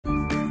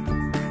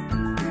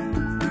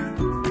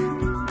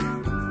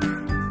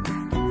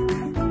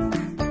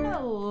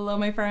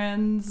my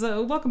friends.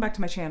 Welcome back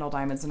to my channel,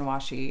 Diamonds and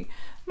Washi.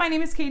 My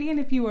name is Katie, and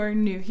if you are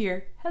new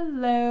here,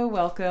 hello,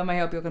 welcome. I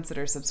hope you'll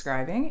consider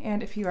subscribing,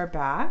 and if you are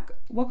back,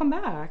 welcome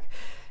back.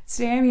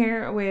 Today I'm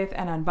here with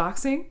an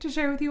unboxing to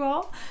share with you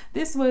all.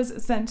 This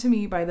was sent to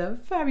me by the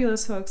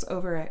fabulous folks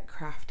over at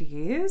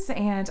Crafties,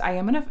 and I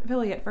am an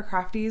affiliate for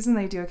Crafties, and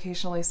they do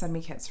occasionally send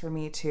me kits for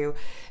me to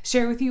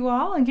share with you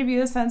all and give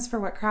you a sense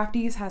for what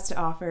Crafties has to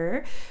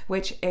offer,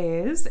 which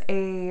is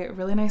a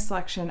really nice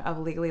selection of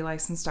legally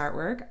licensed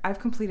artwork. I've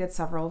completed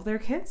several of their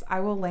kits.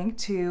 I will link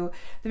to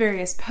the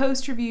various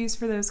post reviews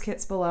for those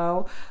kits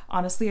below.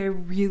 Honestly, I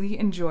really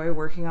enjoy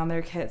working on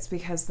their kits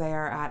because they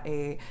are at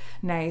a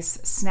nice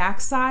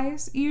snack size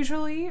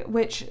usually,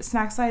 which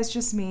snack size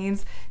just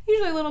means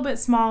usually a little bit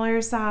smaller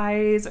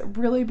size,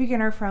 really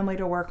beginner friendly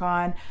to work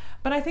on.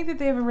 But I think that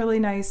they have a really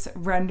nice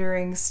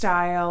rendering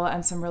style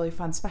and some really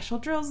fun special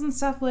drills and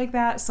stuff like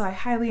that. So I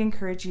highly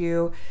encourage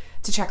you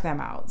to check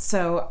them out.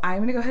 So I'm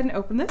gonna go ahead and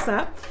open this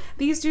up.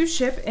 These do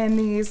ship in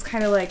these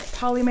kind of like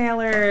poly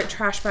mailer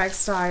trash bag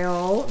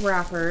style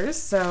wrappers.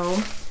 So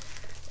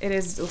it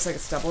looks like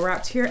it's double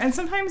wrapped here. And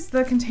sometimes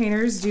the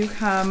containers do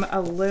come a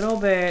little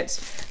bit,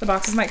 the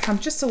boxes might come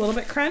just a little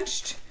bit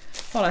crunched.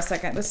 Hold on a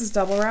second, this is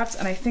double wrapped,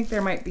 and I think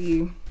there might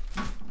be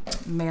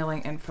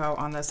mailing info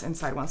on this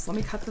inside one. So let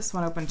me cut this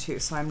one open too,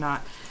 so I'm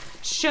not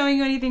showing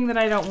you anything that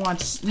I don't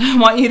want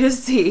you to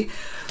see.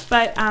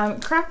 But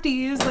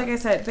Crafties, like I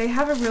said, they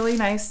have a really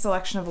nice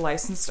selection of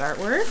licensed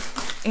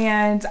artwork,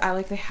 and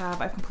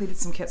I've completed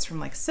some kits from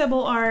like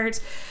Sybil Art,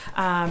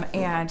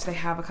 and they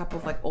have a couple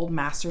of like old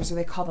masters, or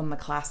they call them the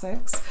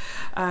classics.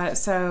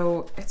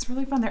 So it's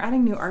really fun. They're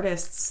adding new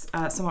artists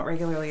somewhat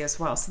regularly as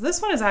well. So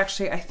this one is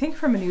actually, I think,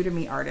 from a new to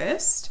me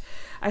artist.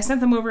 I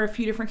sent them over a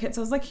few different kits.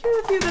 I was like,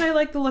 here's a few that I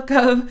like the look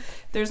of.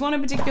 If there's one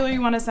in particular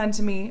you want to send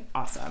to me,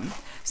 awesome.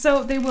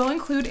 So they will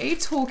include a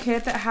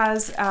toolkit that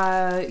has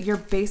your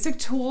basic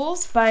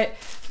tools, but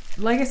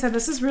like I said,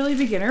 this is really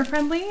beginner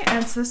friendly,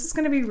 and so this is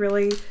going to be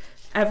really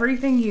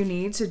everything you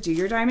need to do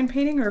your diamond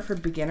painting, or for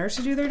beginners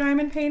to do their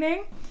diamond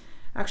painting.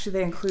 Actually,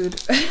 they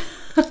include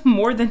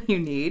more than you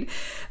need.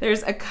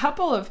 There's a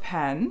couple of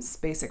pens,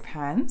 basic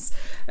pens.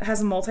 It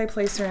has a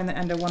multi-placer in the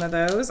end of one of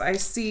those. I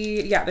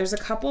see, yeah, there's a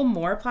couple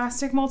more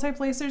plastic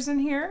multi-placers in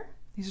here.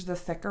 These are the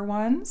thicker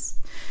ones.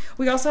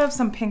 We also have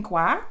some pink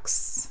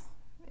wax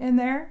in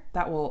there.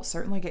 That will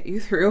certainly get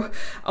you through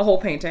a whole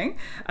painting.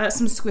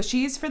 Some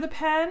squishies for the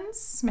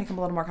pens, make them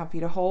a little more comfy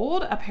to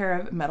hold. A pair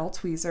of metal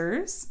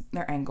tweezers,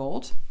 they're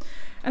angled.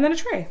 And then a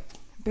tray,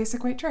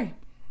 basic white tray.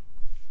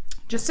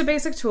 Just a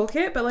basic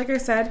toolkit, but like I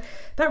said,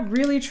 that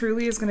really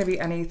truly is going to be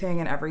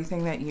anything and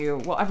everything that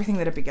everything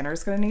that a beginner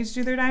is going to need to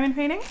do their diamond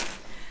painting.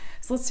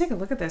 So let's take a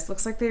look at this.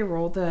 Looks like they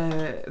rolled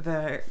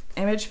the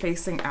image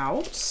facing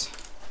out.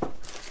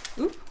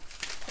 Ooh,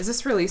 is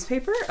this release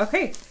paper?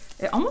 Okay,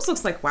 it almost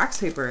looks like wax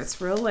paper. It's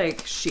real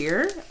like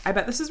sheer. I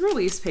bet this is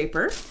release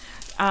paper.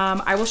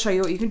 I will show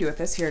you what you can do with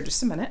this here in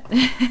just a minute.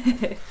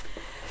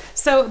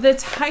 So the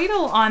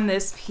title on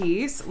this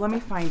piece, let me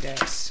find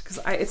it, because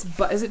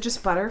is it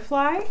just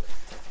Butterfly?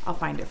 I'll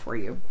find it for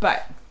you,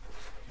 but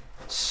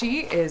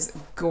she is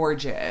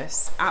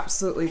gorgeous,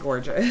 absolutely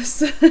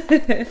gorgeous. All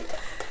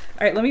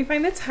right, let me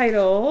find the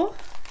title.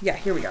 Yeah,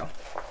 here we go.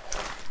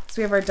 So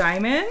we have our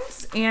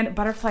diamonds, and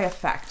Butterfly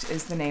Effect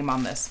is the name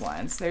on this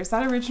one. So there's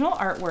that original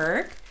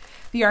artwork.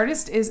 The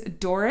artist is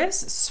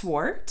Doris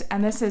Swart,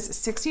 and this is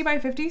 60 by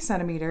 50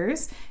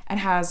 centimeters and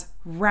has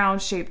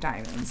round shaped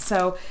diamonds.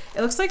 So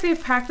it looks like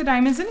they've packed the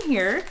diamonds in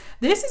here.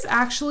 This is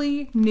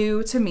actually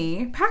new to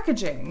me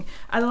packaging.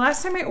 The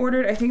last time I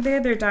ordered, I think they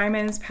had their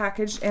diamonds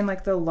packaged in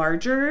like the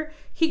larger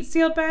heat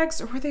sealed bags,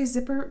 or were they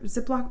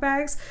Ziploc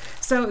bags?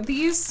 So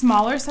these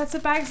smaller sets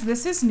of bags,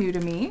 this is new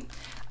to me.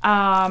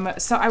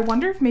 So I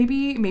wonder if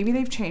maybe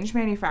they've changed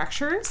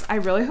manufacturers. I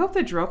really hope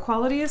the drill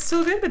quality is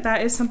still good, but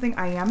that is something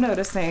I am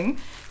noticing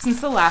since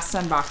the last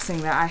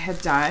unboxing that I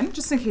had done,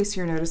 just in case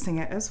you're noticing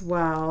it as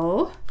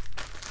well.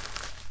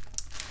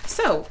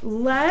 So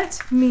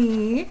let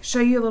me show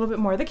you a little bit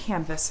more of the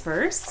canvas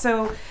first.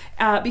 So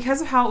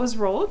because of how it was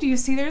rolled, you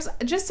see there's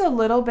just a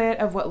little bit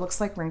of what looks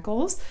like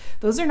wrinkles.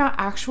 Those are not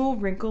actual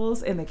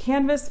wrinkles in the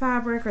canvas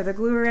fabric or the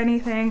glue or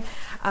anything.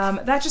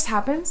 That just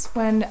happens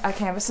when a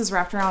canvas is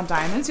wrapped around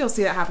diamonds. You'll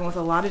see that happen with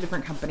a lot of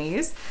different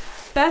companies.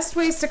 Best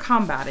ways to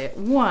combat it.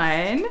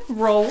 One,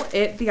 roll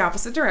it the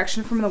opposite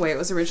direction from the way it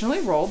was originally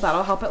rolled.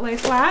 That'll help it lay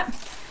flat.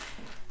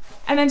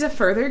 And then to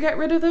further get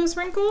rid of those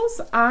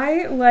wrinkles,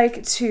 I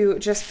like to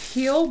just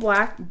peel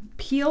back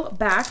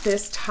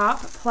this top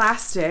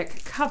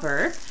plastic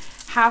cover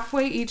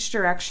halfway each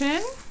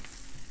direction,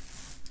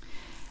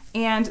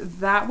 and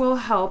that will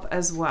help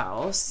as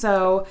well.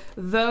 So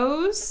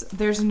there's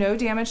no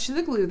damage to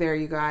the glue there,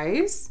 you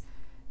guys.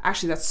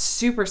 Actually, that's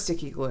super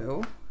sticky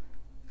glue.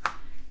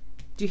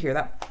 Do you hear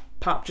that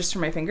pop just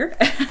from my finger?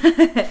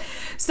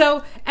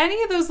 So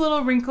any of those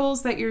little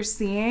wrinkles that you're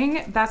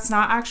seeing, that's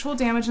not actual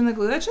damage in the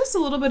glue. That's just a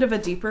little bit of a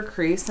deeper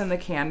crease in the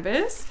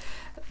canvas.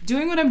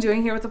 Doing what I'm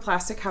doing here with the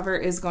plastic cover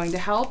is going to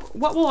help.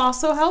 What will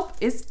also help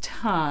is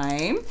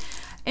time.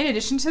 In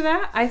addition to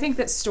that, I think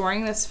that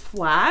storing this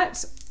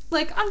flat,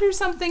 like under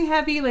something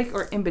heavy, like,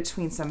 or in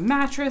between some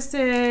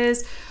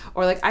mattresses,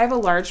 or like I have a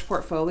large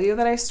portfolio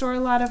that I store a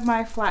lot of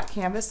my flat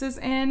canvases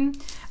in,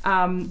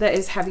 that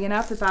is heavy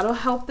enough that that'll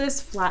help this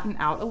flatten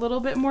out a little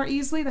bit more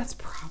easily. That's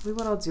probably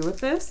what I'll do with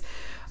this.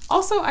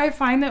 Also, I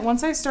find that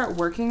once I start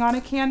working on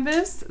a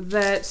canvas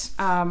that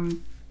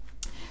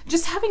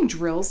just having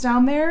drills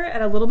down there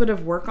and a little bit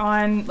of work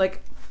on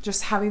like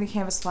just having the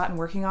canvas flat and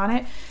working on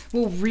it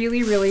will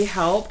really, really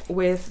help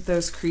with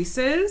those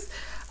creases.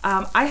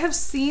 I have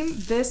seen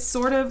this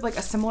sort of like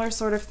a similar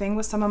sort of thing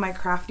with some of my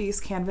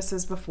Crafties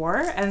canvases before.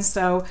 And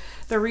so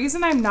the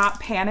reason I'm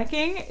not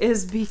panicking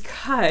is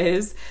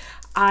because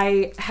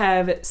I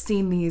have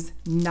seen these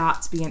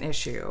not be an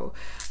issue.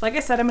 Like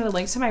I said, I'm going to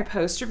link to my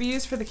post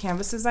reviews for the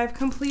canvases I've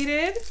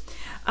completed.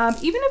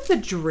 Even if the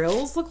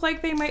drills look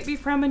like they might be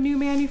from a new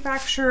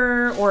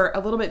manufacturer or a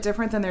little bit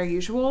different than their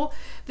usual,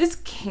 this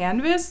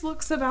canvas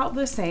looks about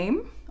the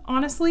same,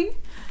 honestly.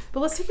 But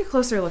let's take a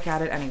closer look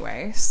at it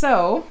anyway.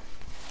 So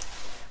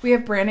we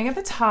have branding at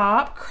the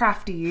top,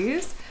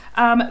 Crafties.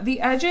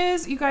 The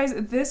edges, you guys,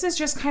 this is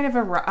just kind of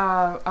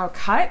a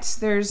cut.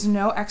 There's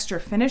no extra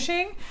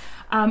finishing.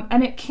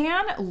 And it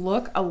can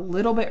look a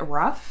little bit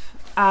rough.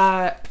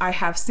 I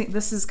have seen,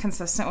 this is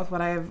consistent with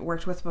what I have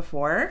worked with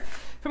before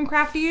from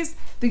Crafties.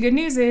 The good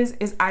news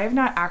is I have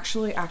not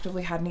actually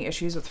actively had any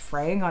issues with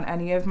fraying on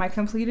any of my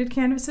completed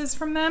canvases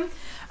from them.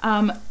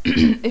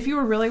 If you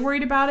were really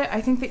worried about it,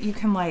 I think that you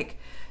can like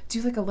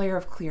do like a layer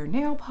of clear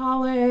nail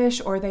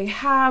polish, or they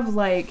have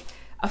like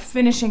a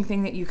finishing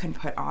thing that you can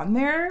put on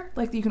there,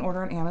 like that you can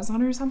order on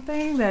Amazon or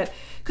something that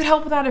could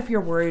help with that if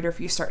you're worried or if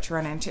you start to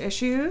run into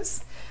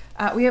issues.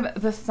 We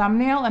have the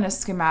thumbnail and a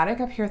schematic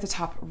up here at the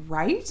top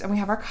right, and we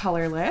have our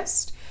color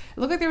list. It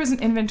looked like there was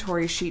an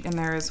inventory sheet in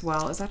there as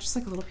well. Is that just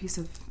like a little piece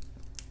of,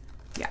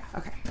 yeah,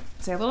 okay.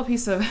 Say a little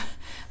piece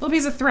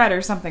of thread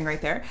or something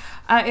right there.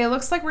 It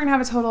looks like we're gonna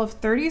have a total of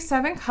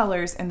 37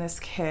 colors in this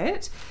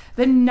kit.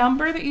 The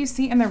number that you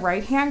see in the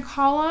right-hand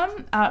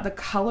column, the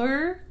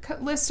color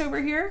list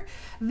over here,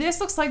 this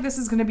looks like this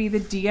is gonna be the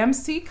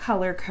DMC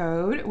color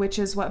code, which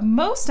is what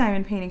most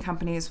diamond painting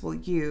companies will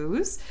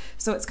use.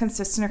 So it's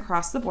consistent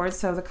across the board.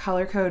 So the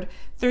color code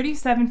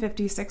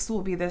 3756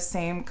 will be the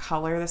same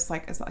color. This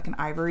like is like an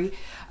ivory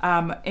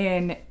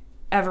in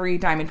every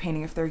diamond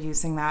painting if they're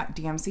using that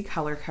DMC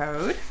color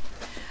code.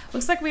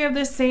 Looks like we have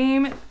the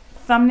same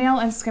thumbnail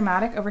and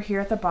schematic over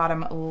here at the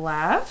bottom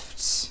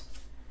left.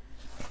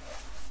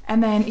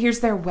 And then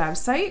here's their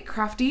website,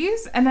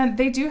 Crafties. And then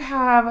they do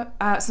have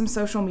some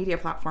social media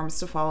platforms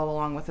to follow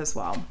along with as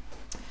well.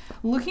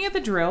 Looking at the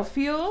drill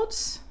field,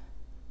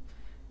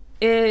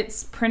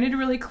 it's printed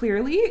really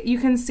clearly. You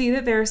can see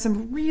that there are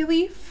some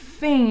really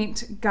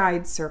faint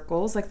guide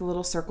circles, like the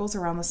little circles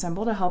around the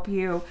symbol to help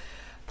you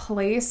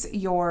place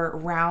your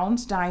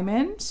round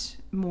diamond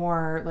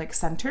more like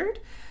centered.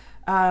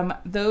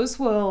 Those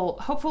will,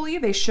 hopefully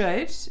they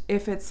should,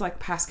 if it's like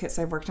past kits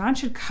I've worked on,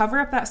 should cover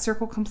up that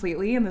circle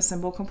completely and the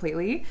symbol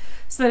completely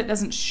so that it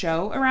doesn't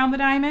show around the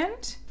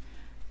diamond.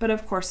 But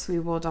of course we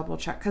will double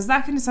check because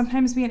that can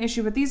sometimes be an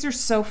issue, but these are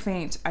so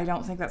faint, I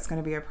don't think that's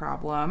going to be a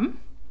problem.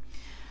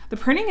 The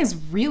printing is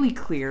really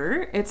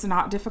clear. It's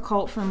not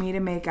difficult for me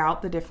to make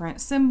out the different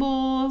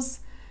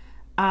symbols.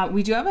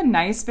 We do have a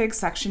nice big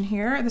section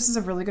here. This is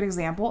a really good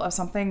example of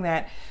something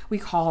that we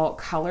call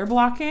color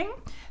blocking.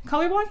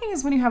 Color blocking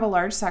is when you have a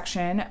large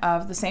section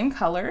of the same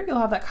color. You'll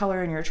have that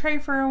color in your tray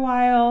for a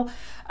while.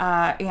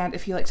 And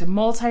if you like to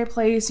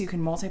multi-place, you can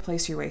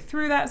multi-place your way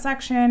through that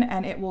section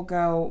and it will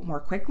go more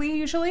quickly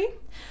usually.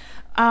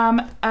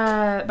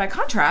 By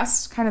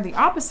contrast, kind of the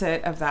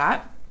opposite of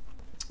that,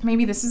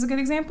 maybe this is a good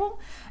example,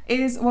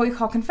 is what we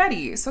call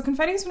confetti. So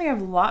confetti is when you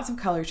have lots of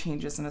color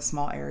changes in a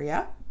small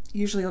area.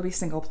 Usually you'll be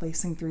single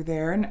placing through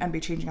there and be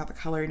changing out the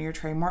color in your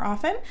tray more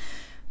often.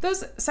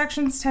 Those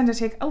sections tend to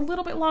take a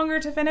little bit longer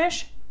to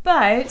finish,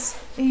 but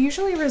it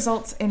usually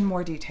results in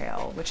more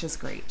detail, which is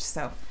great.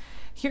 So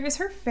here is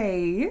her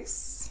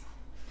face.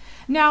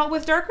 Now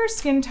with darker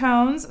skin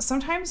tones,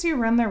 sometimes you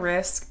run the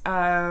risk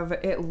of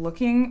it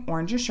looking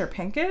orangish or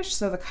pinkish.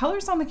 So the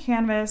colors on the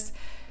canvas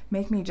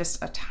make me just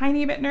a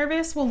tiny bit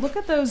nervous. We'll look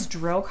at those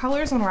drill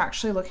colors when we're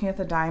actually looking at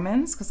the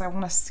diamonds because I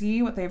want to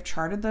see what they've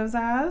charted those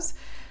as.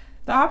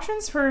 The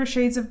options for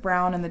shades of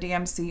brown in the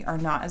DMC are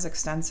not as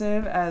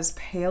extensive as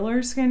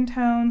paler skin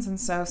tones, and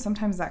so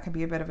sometimes that can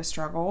be a bit of a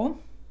struggle.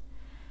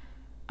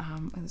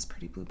 This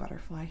pretty blue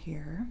butterfly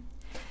here.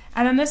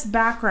 And then this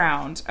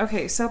background.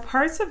 Okay, so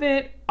parts of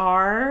it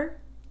are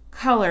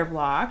color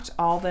blocked,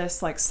 all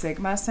this like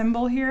Sigma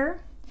symbol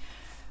here.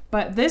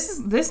 But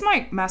this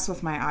might mess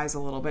with my eyes a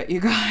little bit, you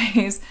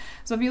guys.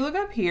 So if you look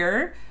up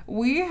here,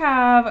 we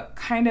have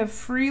kind of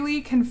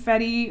freely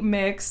confetti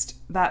mixed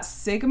that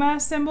Sigma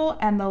symbol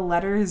and the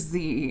letter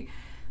Z.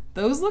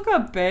 Those look a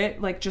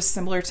bit like just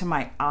similar to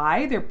my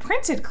eye. They're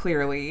printed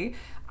clearly.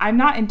 I'm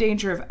not in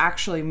danger of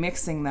actually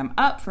mixing them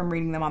up from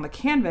reading them on the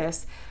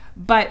canvas,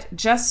 but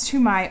just to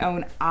my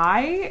own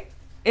eye,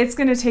 it's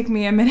gonna take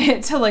me a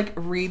minute to like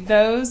read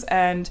those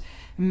and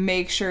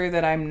make sure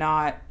that I'm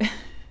not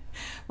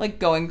like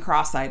going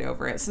cross-eyed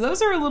over it. So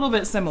those are a little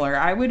bit similar.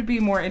 I would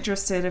be more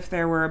interested if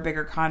there were a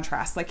bigger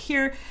contrast. Like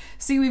here,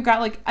 see, we've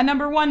got like a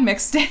number 1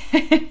 mixed in.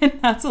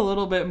 That's a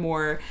little bit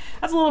more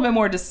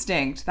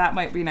distinct. That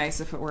might be nice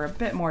if it were a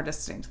bit more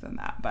distinct than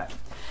that. But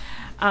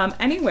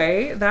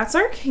anyway, that's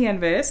our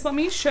canvas. Let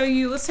me show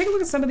you, let's take a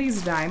look at some of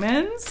these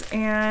diamonds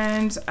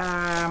and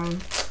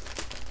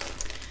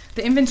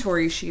the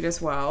inventory sheet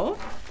as well.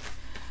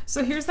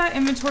 So here's that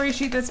inventory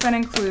sheet that's been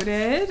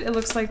included. It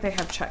looks like they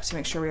have checked to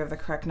make sure we have the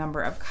correct number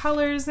of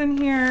colors in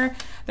here.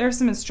 There's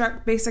some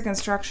basic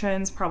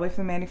instructions, probably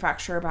from the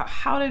manufacturer, about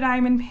how to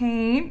diamond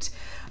paint.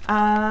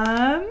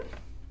 And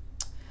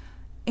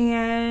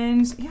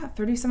yeah,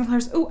 37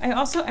 colors. Oh,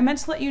 I meant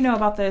to let you know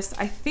about this.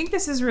 I think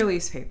this is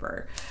release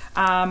paper.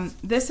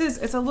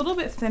 It's a little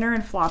bit thinner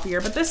and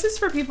floppier, but this is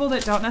for people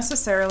that don't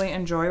necessarily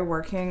enjoy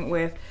working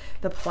with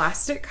the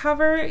plastic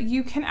cover.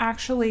 You can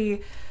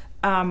actually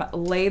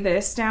lay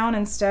this down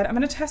instead. I'm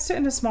going to test it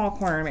in a small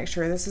corner to make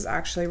sure this is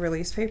actually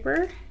release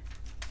paper.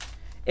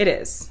 It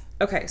is.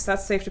 Okay, so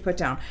that's safe to put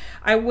down.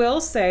 I will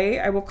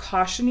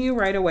caution you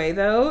right away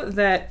though,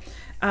 that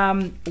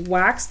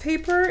wax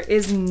paper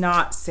is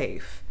not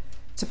safe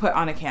to put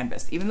on a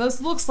canvas. Even though this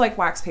looks like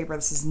wax paper,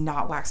 this is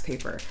not wax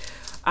paper.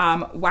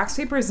 Wax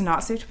paper is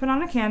not safe to put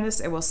on a canvas.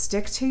 It will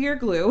stick to your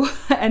glue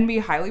and be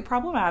highly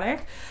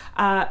problematic.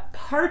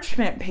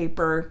 Parchment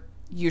paper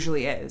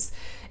usually is.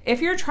 If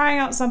you're trying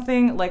out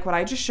something like what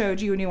I just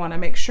showed you and you want to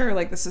make sure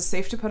like this is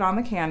safe to put on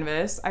the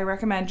canvas, I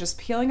recommend just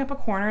peeling up a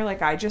corner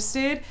like I just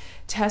did,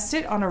 test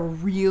it on a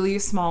really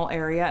small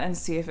area and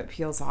see if it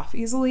peels off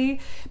easily.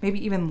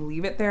 Maybe even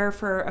leave it there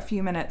for a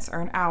few minutes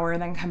or an hour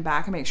and then come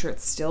back and make sure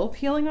it's still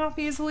peeling off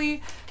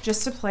easily,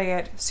 just to play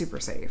it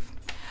super safe.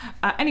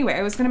 Anyway,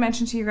 I was going to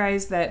mention to you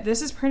guys that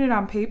this is printed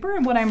on paper,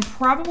 and what I'm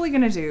probably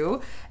going to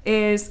do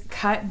is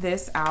cut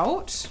this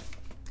out.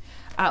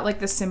 Like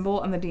the symbol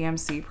on the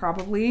DMC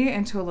probably,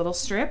 into a little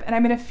strip, and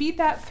I'm going to feed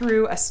that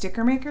through a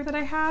sticker maker that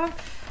I have.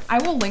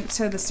 I will link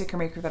to the sticker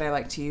maker that I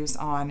like to use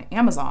on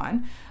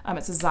Amazon.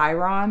 It's a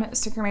Xyron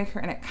sticker maker,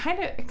 and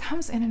it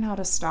comes in and out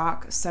of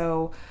stock,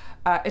 so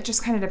it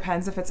just kind of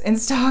depends if it's in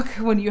stock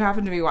when you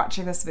happen to be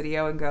watching this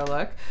video and go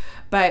look.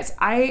 But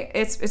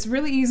it's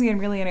really easy and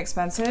really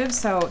inexpensive,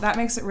 so that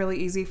makes it really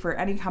easy for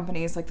any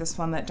companies like this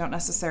one that don't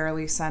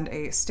necessarily send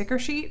a sticker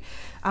sheet.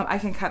 I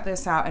can cut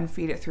this out and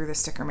feed it through the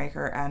sticker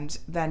maker and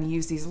then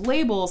use these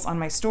labels on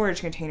my storage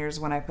containers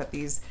when I put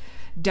these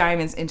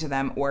diamonds into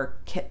them or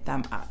kit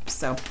them up.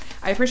 So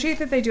I appreciate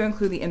that they do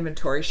include the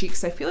inventory sheet,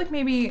 because I feel like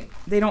maybe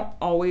they don't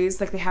always,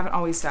 like they haven't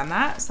always done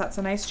that, so that's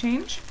a nice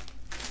change.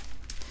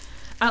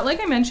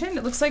 Like I mentioned,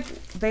 it looks like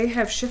they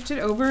have shifted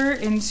over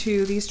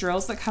into these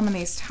drills that come in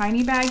these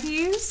tiny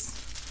baggies,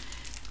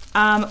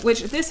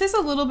 which this is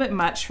a little bit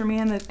much for me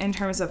in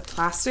terms of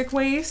plastic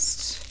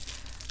waste.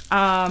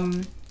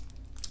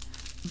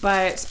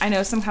 But I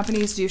know some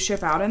companies do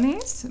ship out in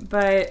these,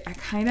 but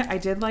I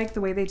did like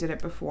the way they did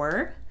it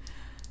before.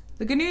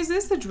 The good news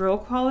is the drill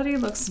quality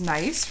looks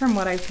nice from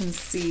what I can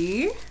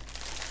see.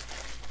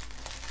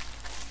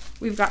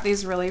 We've got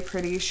these really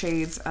pretty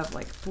shades of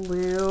like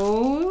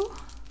blue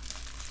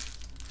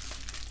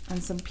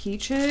and some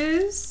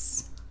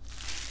peaches.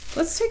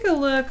 Let's take a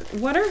look.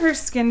 What are her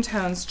skin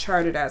tones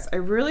charted as? I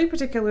really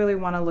particularly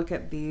want to look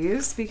at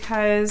these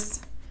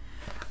because,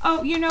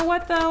 oh, you know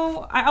what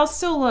though? I'll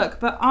still look,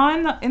 but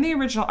in the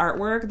original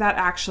artwork, that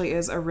actually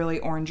is a really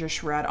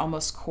orangish red,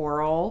 almost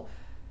coral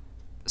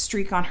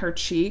streak on her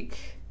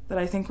cheek that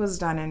I think was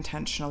done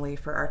intentionally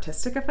for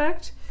artistic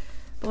effect.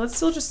 But let's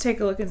still just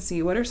take a look and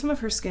see what are some of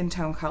her skin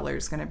tone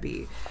colors gonna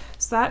be.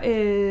 So that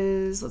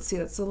is, let's see,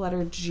 that's the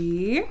letter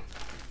G.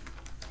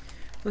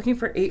 Looking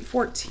for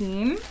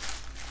 814.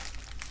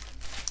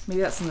 Maybe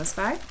that's in this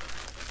bag.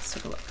 Let's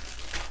take a look.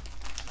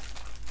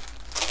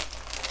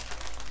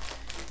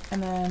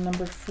 And then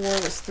number 4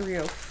 was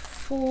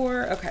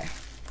 304. Okay.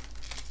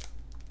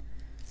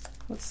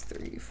 What's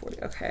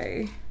 340?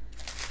 Okay.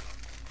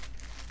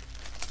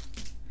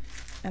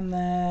 And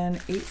then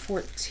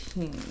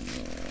 814.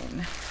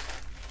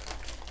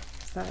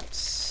 Is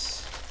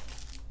that?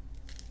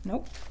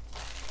 Nope.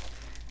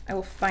 I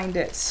will find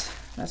it.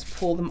 Let's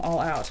pull them all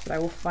out, but I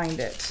will find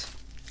it.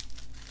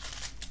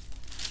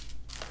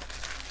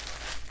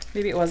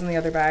 Maybe it was in the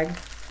other bag.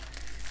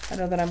 I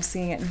know that I'm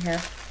seeing it in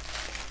here.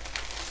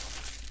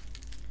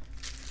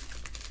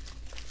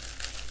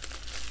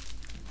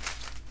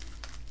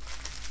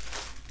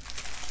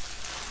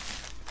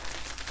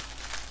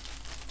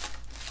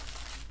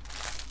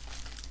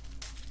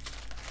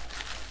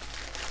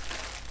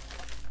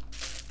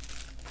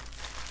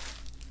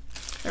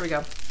 There we go.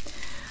 All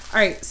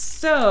right,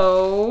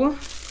 so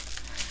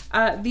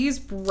these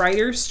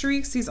brighter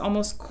streaks, these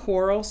almost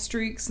coral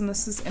streaks, and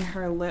this is in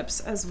her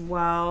lips as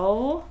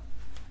well.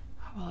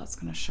 How well it's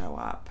gonna show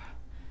up.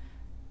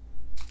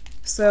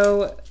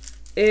 So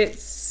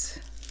it's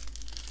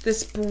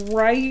this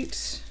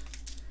bright,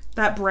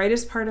 that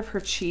brightest part of her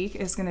cheek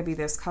is gonna be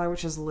this color,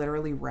 which is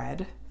literally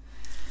red.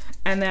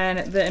 And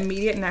then the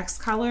immediate next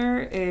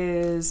color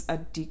is a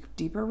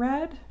deeper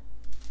red.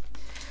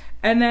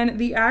 And then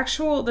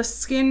the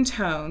skin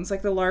tones,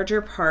 like the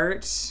larger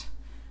part,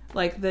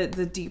 like the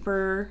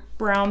deeper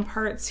brown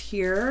parts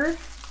here,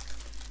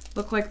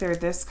 look like they're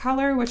this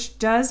color, which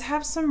does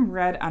have some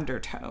red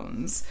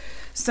undertones.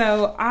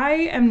 So I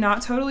am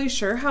not totally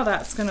sure how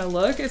that's gonna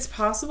look. It's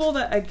possible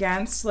that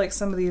against like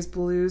some of these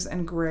blues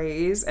and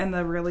grays and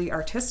the really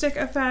artistic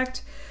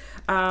effect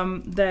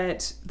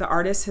that the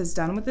artist has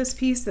done with this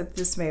piece, that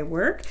this may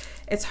work.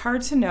 It's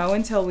hard to know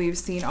until we've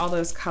seen all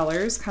those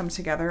colors come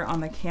together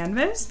on the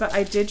canvas, but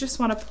I did just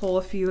want to pull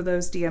a few of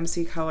those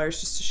DMC colors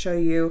just to show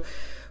you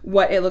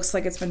what it looks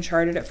like it's been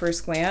charted at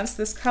first glance.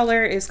 This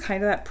color is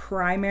kind of that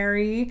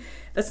primary,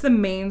 that's the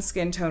main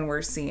skin tone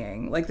we're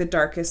seeing, like the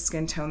darkest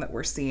skin tone that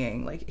we're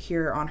seeing, like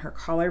here on her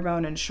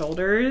collarbone and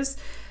shoulders,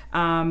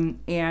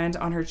 and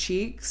on her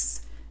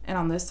cheeks, and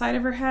on this side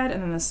of her head.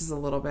 And then this is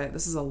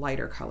a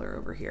lighter color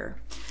over here.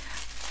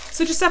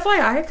 So just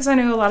FYI, because I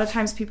know a lot of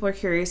times people are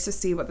curious to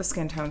see what the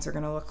skin tones are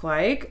gonna look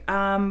like.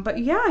 But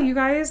yeah, you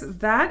guys,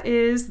 that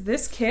is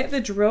this kit. The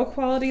drill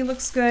quality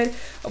looks good.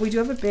 We do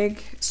have a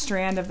big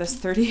strand of this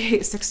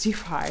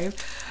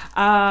 3865.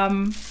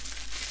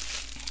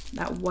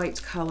 That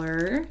white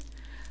color.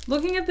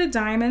 Looking at the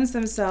diamonds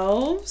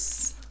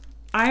themselves,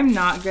 I'm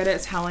not good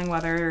at telling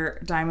whether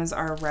diamonds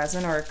are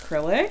resin or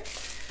acrylic.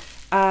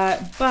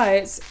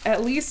 But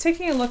at least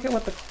taking a look at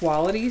what the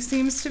quality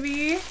seems to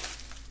be.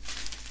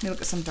 Let me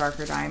look at some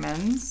darker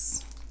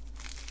diamonds.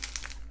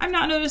 I'm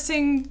not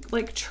noticing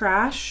like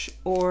trash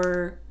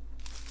or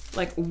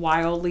like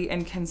wildly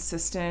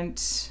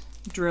inconsistent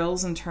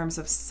drills in terms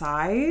of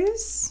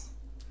size.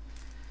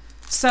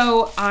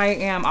 So I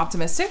am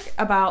optimistic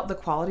about the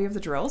quality of the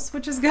drills,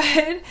 which is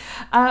good.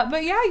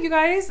 But yeah, you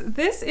guys,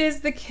 this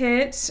is the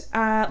kit.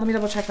 Let me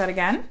double check that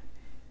again.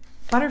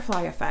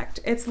 Butterfly Effect.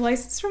 It's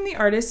licensed from the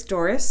artist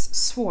Doris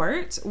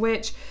Swart,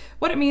 which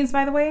what it means,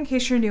 by the way, in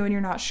case you're new and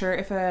you're not sure,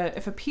 if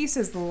a piece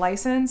is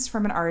licensed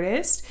from an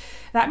artist,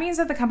 that means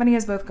that the company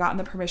has both gotten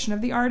the permission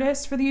of the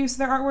artist for the use of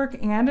their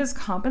artwork and is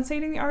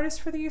compensating the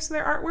artist for the use of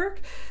their artwork.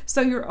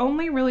 So you're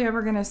only really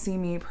ever going to see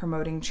me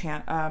promoting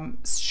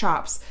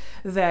shops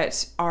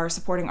that are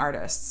supporting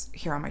artists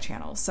here on my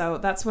channel. So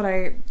that's what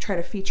I try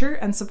to feature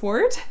and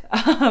support.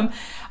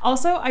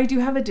 Also, I do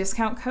have a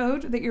discount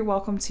code that you're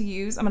welcome to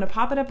use. I'm going to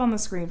pop it up on the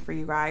screen for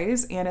you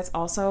guys, and it's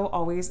also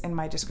always in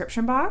my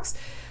description box.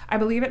 I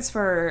believe it's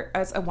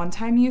a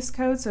one-time use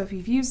code, so if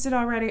you've used it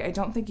already, I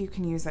don't think you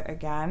can use it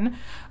again.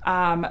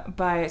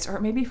 Or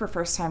maybe for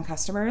first-time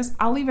customers.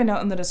 I'll leave a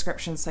note in the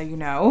description so you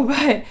know,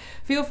 but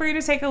feel free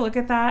to take a look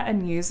at that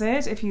and use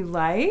it if you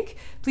like.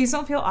 Please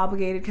don't feel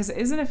obligated because it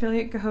is an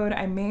affiliate code.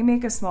 I may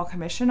make a small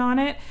commission on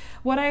it.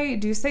 What I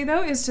do say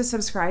though is to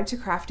subscribe to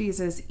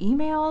Crafties'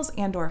 emails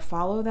and or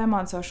follow them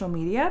on social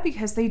media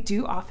because they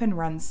do often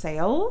run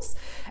sales,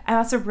 and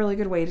that's a really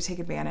good way to take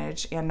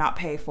advantage and not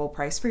pay full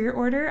price for your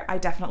order. I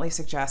definitely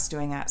suggest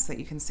doing that so that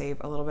you can save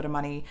a little bit of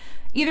money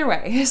either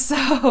way.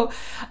 So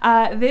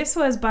this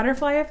was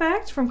Butterfly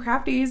Effect from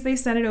Crafties. They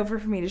sent it over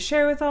for me to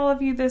share with all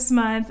of you this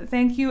month.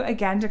 Thank you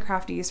again to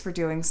Crafties for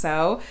doing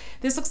so.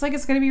 This looks like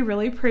it's going to be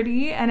really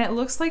pretty, and it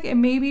looks like it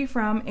may be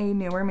from a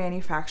newer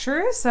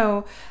manufacturer.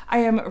 So I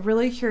am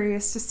really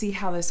curious to see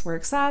how this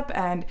works up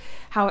and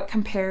how it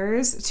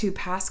compares to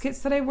past kits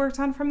that I've worked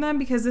on from them,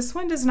 because this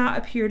one does not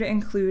appear to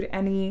include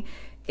any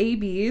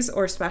ABs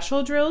or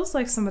special drills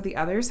like some of the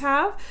others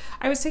have.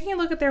 I was taking a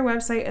look at their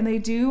website and they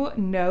do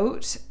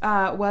note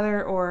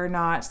whether or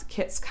not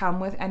kits come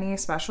with any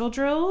special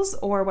drills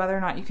or whether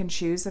or not you can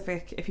choose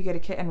if you get a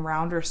kit in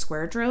round or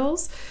square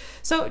drills.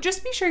 So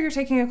just be sure you're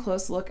taking a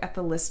close look at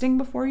the listing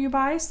before you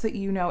buy so that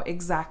you know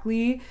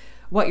exactly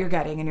what you're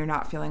getting and you're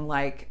not feeling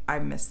like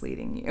I'm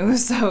misleading you.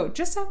 So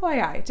just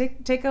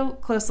FYI, take a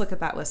close look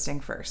at that listing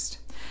first.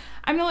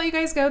 I'm gonna let you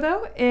guys go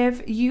though.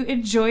 If you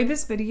enjoyed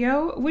this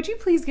video, would you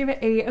please give it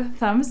a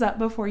thumbs up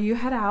before you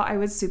head out? I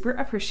would super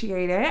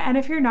appreciate it. And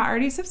if you're not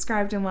already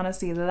subscribed and wanna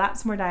see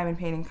lots more diamond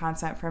painting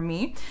content from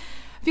me,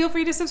 feel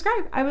free to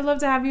subscribe. I would love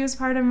to have you as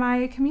part of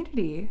my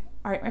community.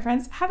 All right, my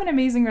friends, have an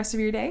amazing rest of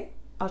your day.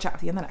 I'll chat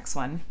with you in the next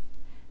one.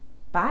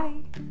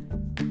 Bye.